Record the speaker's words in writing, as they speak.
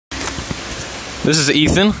This is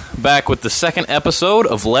Ethan, back with the second episode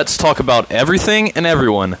of Let's Talk About Everything and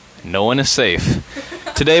Everyone. No one is safe.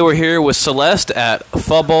 Today we're here with Celeste at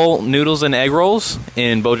Pho Bowl Noodles and Egg Rolls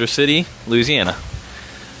in Bossier City, Louisiana.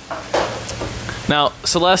 Now,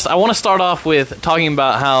 Celeste, I want to start off with talking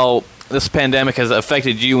about how this pandemic has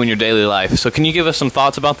affected you in your daily life. So can you give us some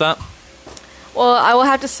thoughts about that? Well, I will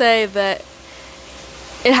have to say that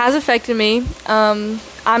it has affected me. I'm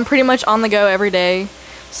pretty much on the go every day.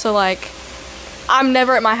 So, I'm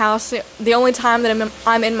never at my house. The only time that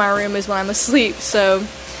I'm in my room is when I'm asleep. So,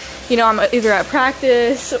 I'm either at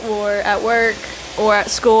practice or at work or at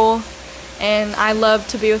school. And I love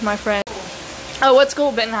to be with my friends. Oh, what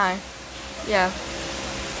school? Benton High. Yeah.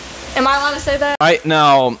 Am I allowed to say that? All right,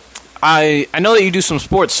 now, I know that you do some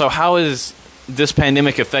sports, so how is this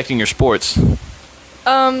pandemic affecting your sports?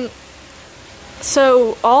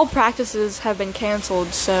 So all practices have been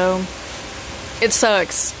canceled, so it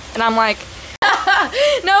sucks. And I'm like,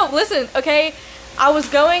 no, listen, okay?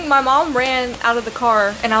 My mom ran out of the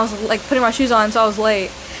car, and I was, putting my shoes on, so I was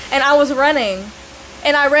late. And I was running,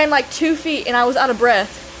 and I ran, 2 feet, and I was out of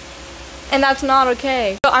breath. And that's not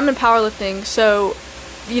okay. So I'm in powerlifting, so,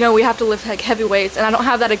 we have to lift, heavy weights, and I don't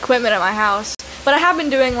have that equipment at my house. But I have been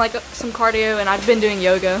doing, some cardio, and I've been doing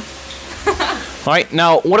yoga. All right,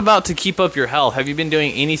 now, what about to keep up your health? Have you been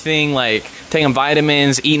doing anything like taking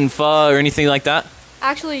vitamins, eating pho, or anything like that?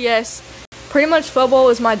 Actually, yes. Pretty much Pho Bowl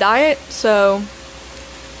is my diet, so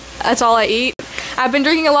that's all I eat. I've been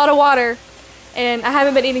drinking a lot of water, and I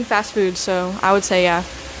haven't been eating fast food, so I would say yeah.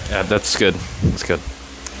 Yeah, that's good. That's good.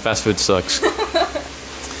 Fast food sucks.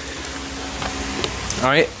 All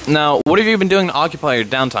right, now, what have you been doing to occupy your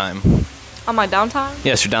downtime? On my downtime?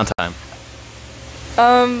 Yes, your downtime.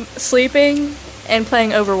 Sleeping and playing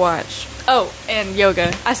Overwatch. Oh, and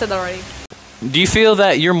yoga. I said that already. Do you feel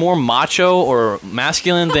that you're more macho or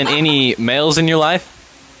masculine than any males in your life?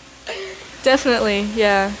 Definitely,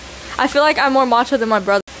 yeah. I feel like I'm more macho than my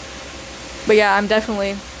brother. But yeah, I'm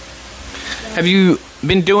definitely. Have you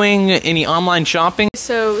been doing any online shopping?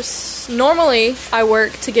 So, normally I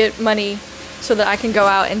work to get money so that I can go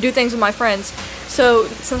out and do things with my friends. So,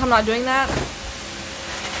 since I'm not doing that,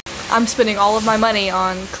 I'm spending all of my money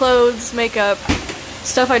on clothes, makeup,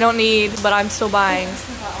 stuff I don't need, but I'm still buying.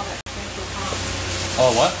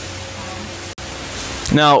 Oh, what?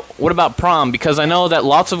 Now, what about prom? Because I know that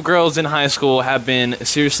lots of girls in high school have been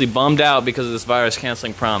seriously bummed out because of this virus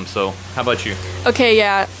canceling prom. So, how about you? Okay,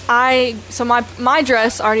 yeah. So my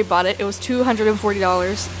dress, I already bought it. It was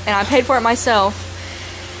 $240, and I paid for it myself.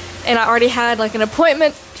 And I already had an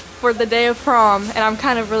appointment for the day of prom, and I'm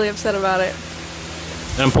kind of really upset about it.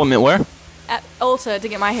 An appointment where? At Ulta to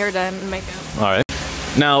get my hair done and makeup. All right.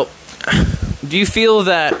 Now, do you feel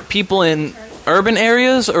that people in urban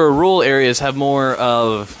areas or rural areas have more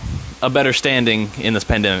of a better standing in this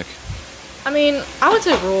pandemic? I mean, I would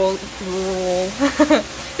say rural.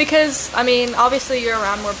 Because, obviously you're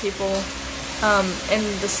around more people in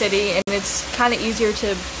the city, and it's kind of easier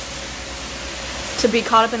to be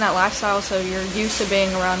caught up in that lifestyle, so you're used to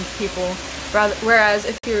being around people. Whereas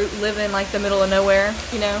if you live in the middle of nowhere,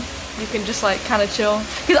 you can just kind of chill.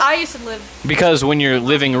 Because I used to live. Because when you're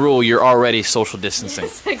living rural, you're already social distancing.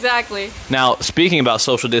 Yes, exactly. Now, speaking about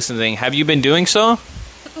social distancing, have you been doing so?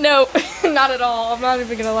 No, not at all. I'm not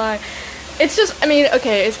even gonna lie. It's just,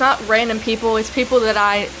 okay, it's not random people. It's people that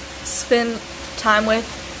I spend time with.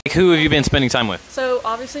 Who have you been spending time with? So,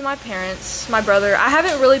 obviously my parents, my brother. I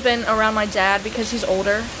haven't really been around my dad because he's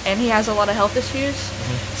older and he has a lot of health issues.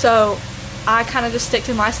 Mm-hmm. So, I kind of just stick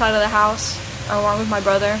to my side of the house along with my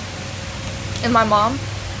brother and my mom.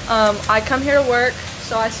 I come here to work,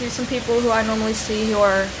 so I see some people who I normally see who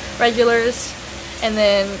are regulars, and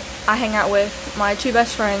then I hang out with my 2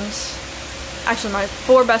 best friends, actually my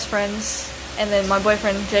 4 best friends, and then my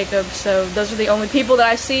boyfriend Jacob. So those are the only people that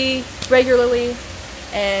I see regularly,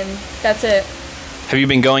 and that's it. Have you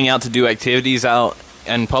been going out to do activities out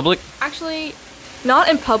in public? Actually, not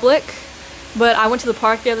in public, but I went to the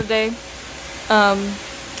park the other day.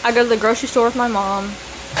 I go to the grocery store with my mom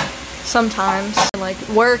sometimes,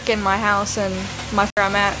 and work in my house and where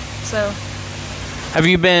I'm at. So, have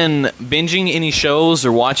you been binging any shows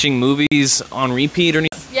or watching movies on repeat or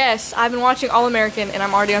anything? Yes, I've been watching All American, and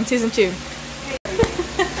I'm already on season 2.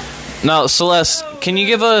 Now, Celeste, can you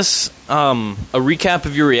give us a recap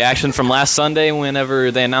of your reaction from last Sunday whenever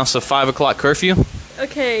they announced a 5 o'clock curfew?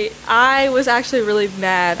 Okay, I was actually really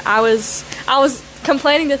mad. I was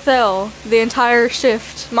complaining to Thel my entire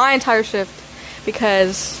shift,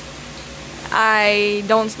 because I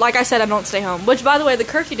don't stay home. Which, by the way, the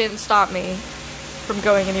curfew didn't stop me from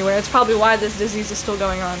going anywhere. It's probably why this disease is still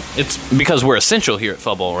going on. It's because we're essential here at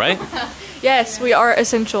Pho Bowl, right? Yes, we are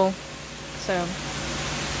essential. So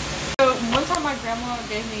one time my grandma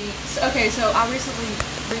gave me, so I recently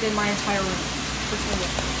redid my entire room for school.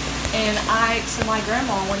 And so my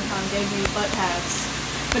grandma one time gave me butt pads.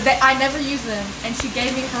 But I never used them, and she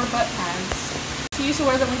gave me her butt pads. She used to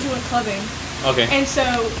wear them when she went clubbing. Okay. And so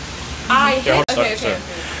okay.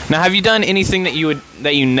 Now, have you done anything that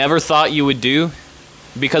you never thought you would do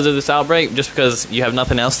because of this outbreak, just because you have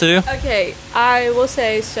nothing else to do? Okay, I will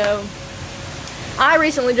say, so I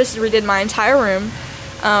recently just redid my entire room.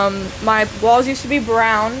 My walls used to be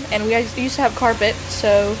brown, and we used to have carpet,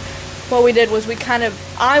 so what we did was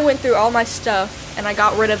I went through all my stuff, and I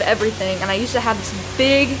got rid of everything, and I used to have this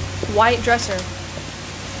big white dresser,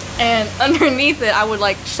 and underneath it, I would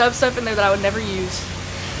like shove stuff in there that I would never use.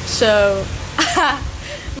 So,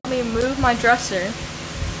 let me move my dresser,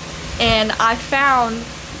 and I found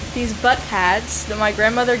these butt pads that my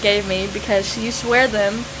grandmother gave me because she used to wear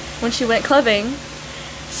them when she went clubbing.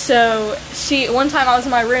 So one time I was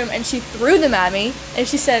in my room and she threw them at me and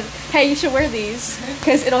she said, "Hey, you should wear these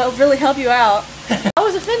because it'll really help you out." I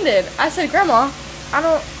was offended. I said, "Grandma, I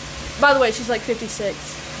don't," by the way, she's like 56.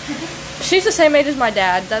 She's the same age as my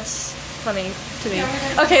dad. That's funny to me.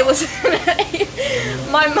 Okay, listen.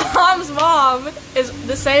 My mom's mom is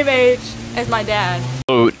the same age as my dad.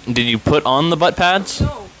 So, did you put on the butt pads?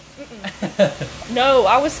 No. No,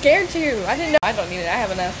 I was scared to. I didn't know. I don't need it. I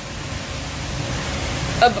have enough.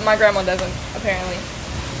 But my grandma doesn't, apparently.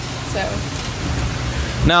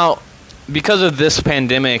 So. Now, because of this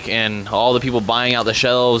pandemic and all the people buying out the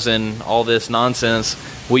shelves and all this nonsense,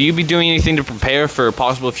 will you be doing anything to prepare for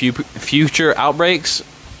possible future outbreaks?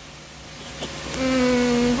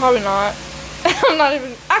 Probably not. I'm not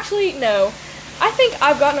even. Actually, no. I think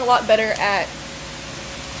I've gotten a lot better at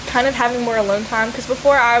kind of having more alone time, because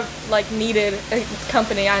before I needed a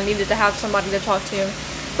company, I needed to have somebody to talk to.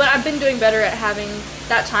 But I've been doing better at having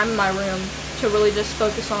that time in my room to really just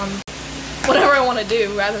focus on whatever I want to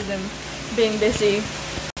do rather than being busy.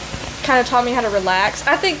 Kind of taught me how to relax.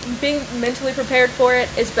 I think being mentally prepared for it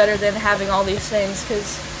is better than having all these things,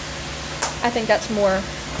 because I think that's more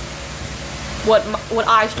what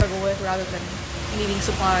I struggle with rather than needing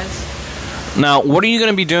supplies. Now, what are you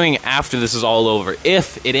going to be doing after this is all over,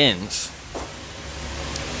 if it ends?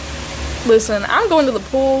 Listen, I'm going to the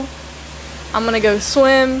pool. I'm going to go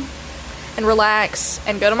swim and relax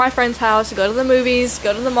and go to my friend's house, go to the movies,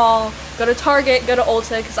 go to the mall, go to Target, go to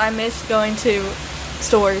Ulta, because I miss going to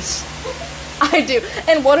stores. I do.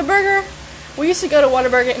 And Whataburger, we used to go to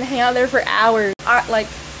Whataburger and hang out there for hours. I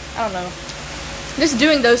don't know. Just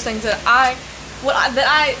doing those things that I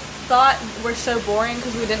thought were so boring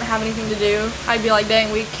because we didn't have anything to do. I'd be like,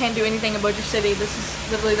 dang, we can't do anything in Bossier City. This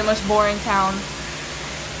is literally the most boring town.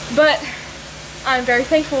 But I'm very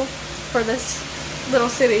thankful for this little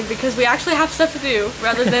city because we actually have stuff to do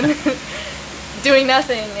rather than doing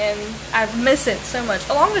nothing, and I miss it so much.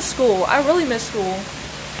 Along with school, I really miss school.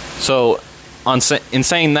 So, in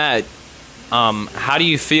saying that, how do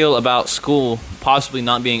you feel about school possibly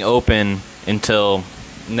not being open until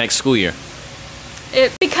next school year?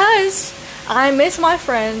 Because I miss my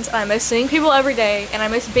friends, I miss seeing people every day, and I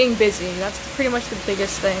miss being busy. That's pretty much the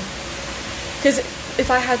biggest thing. Because if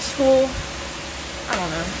I had school, I don't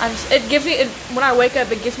know. It gives me, when I wake up,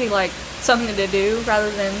 it gives me something to do rather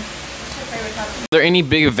than. Are there any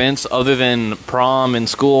big events other than prom and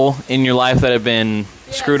school in your life that have been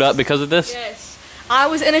screwed up because of this? Yes. I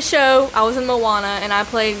was in a show, I was in Moana, and I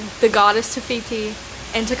played the goddess Tafiti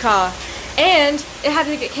and Taka. And it had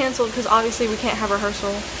to get canceled because obviously we can't have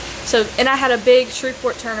rehearsal. So, and I had a big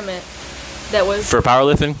Shreveport tournament that was... For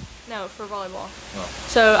powerlifting? No, for volleyball. Oh.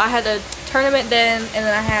 So I had a tournament then, and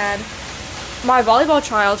then I had... My volleyball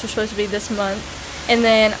trials were supposed to be this month. And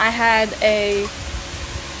then I had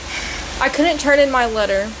I couldn't turn in my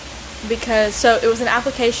letter because... So it was an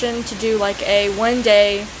application to do a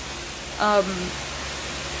one-day...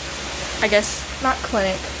 I guess, not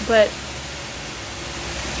clinic, but...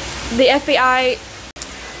 The FBI...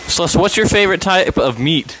 Celeste, what's your favorite type of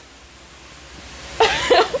meat?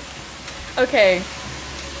 Okay.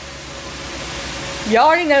 Y'all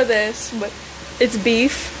already know this, but it's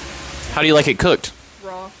beef. How do you like it cooked?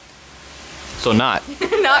 Raw. So not?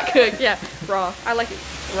 Not cooked, yeah. Raw. I like it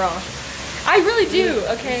raw. I really do,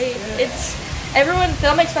 okay? Everyone,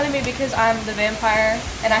 they'll make fun of me because I'm the vampire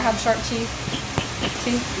and I have sharp teeth.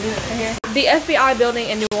 See? Right here. The FBI building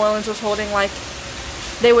in New Orleans was holding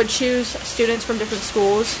they would choose students from different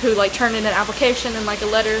schools who turned in an application and a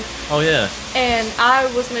letter. Oh yeah. And I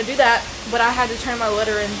was gonna do that, but I had to turn my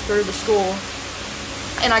letter in through the school,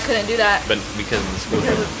 and I couldn't do that. But because of the school.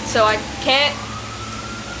 So I can't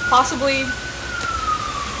possibly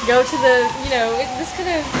go to the, this could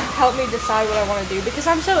have helped me decide what I want to do, because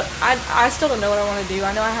I still don't know what I want to do.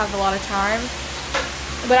 I know I have a lot of time,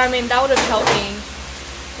 but I mean, that would have helped me,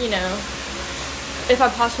 if I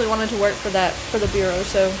possibly wanted to work for the Bureau.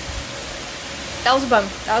 So that was a bummer.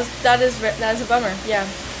 That is a bummer. Yeah.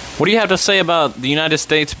 What do you have to say about the United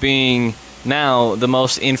States being now the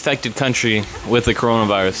most infected country with the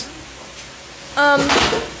coronavirus?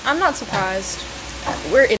 I'm not surprised.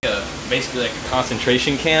 We're in basically like a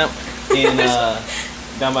concentration camp in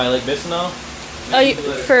down by Lake Bistineau.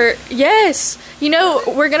 Yes.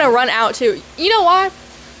 We're gonna run out too. You know why?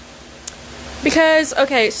 Because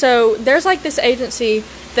so there's like this agency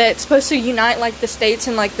that's supposed to unite like the states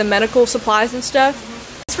and like the medical supplies and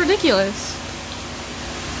stuff. It's ridiculous.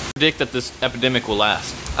 Predict that this epidemic will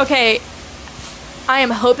last. Okay, I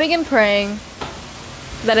am hoping and praying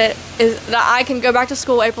that I can go back to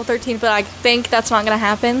school April 13th, but I think that's not gonna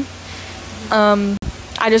happen.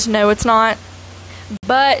 I just know it's not.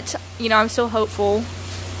 But I'm still hopeful.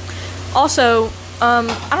 Also,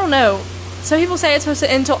 I don't know. Some people say it's supposed to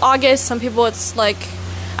end until August. Some people it's like,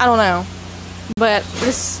 I don't know. But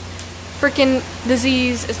this freaking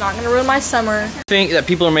disease is not going to ruin my summer. I think that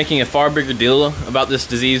people are making a far bigger deal about this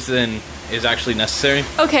disease than is actually necessary.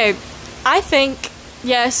 Okay, I think,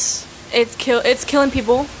 yes, it's killing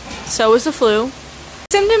people. So is the flu.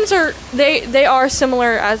 Symptoms they are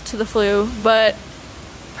similar as to the flu, but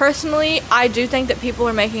personally, I do think that people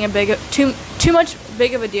are making too much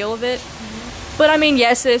big of a deal of it. But I mean,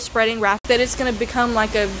 yes, it is spreading rapidly. That it's going to become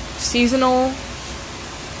like a seasonal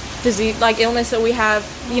disease, like illness that we have,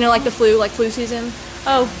 like the flu, like flu season.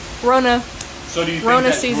 Oh, Rona. So do you Rona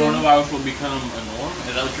think that season. Coronavirus will become a norm?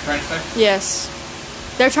 Is that what you're trying to say? Yes.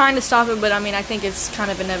 They're trying to stop it, but I mean, I think it's kind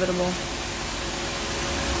of inevitable.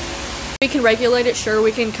 We can regulate it, sure.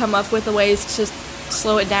 We can come up with the ways to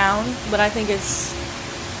slow it down, but I think it's,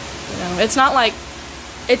 it's not like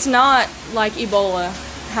Ebola,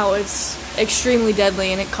 how it's extremely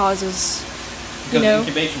deadly and it causes, Because the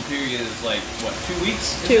incubation period is like, what, 2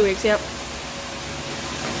 weeks? 2 weeks, yep.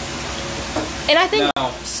 And I think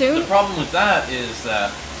now, soon... The problem with that is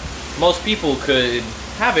that most people could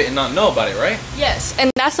have it and not know about it, right? Yes,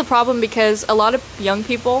 and that's the problem because a lot of young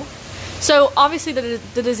people... So, obviously, the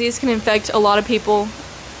disease can infect a lot of people,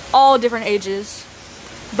 all different ages,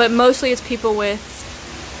 but mostly it's people with...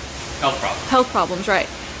 Health problems, right.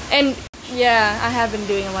 And, yeah, I have been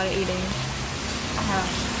doing a lot of eating. I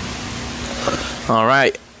have. All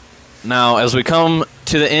right. Now, as we come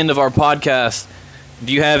to the end of our podcast,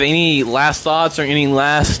 do you have any last thoughts or any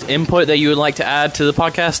last input that you would like to add to the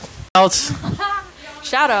podcast?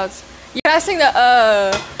 Shout-outs. You guys sing the,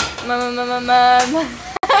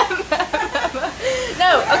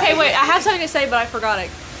 No, okay, wait. I have something to say, but I forgot it.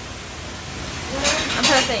 I'm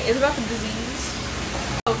trying to think. It's about the disease.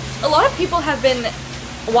 A lot of people have been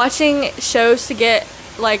watching shows to get,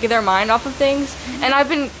 like, their mind off of things, and I've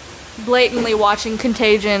been blatantly watching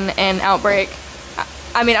Contagion and Outbreak.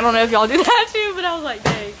 I mean, I don't know if y'all do that too, but I was like,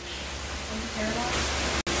 dang.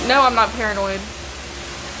 No, I'm not paranoid.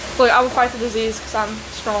 Look, I will fight the disease because I'm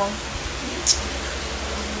strong.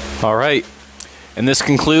 All right. And this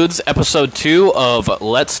concludes episode 2 of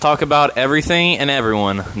Let's Talk About Everything and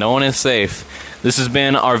Everyone. No one is safe. This has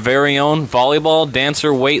been our very own volleyball,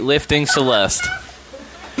 dancer, weightlifting Celeste.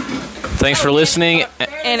 Thanks for listening.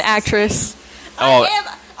 And actress. Oh.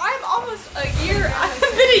 I'm almost a year. I've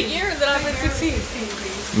been a year that I've been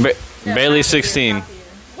 16. Barely 16.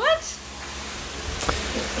 What?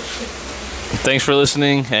 Thanks for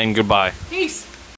listening and goodbye. Peace.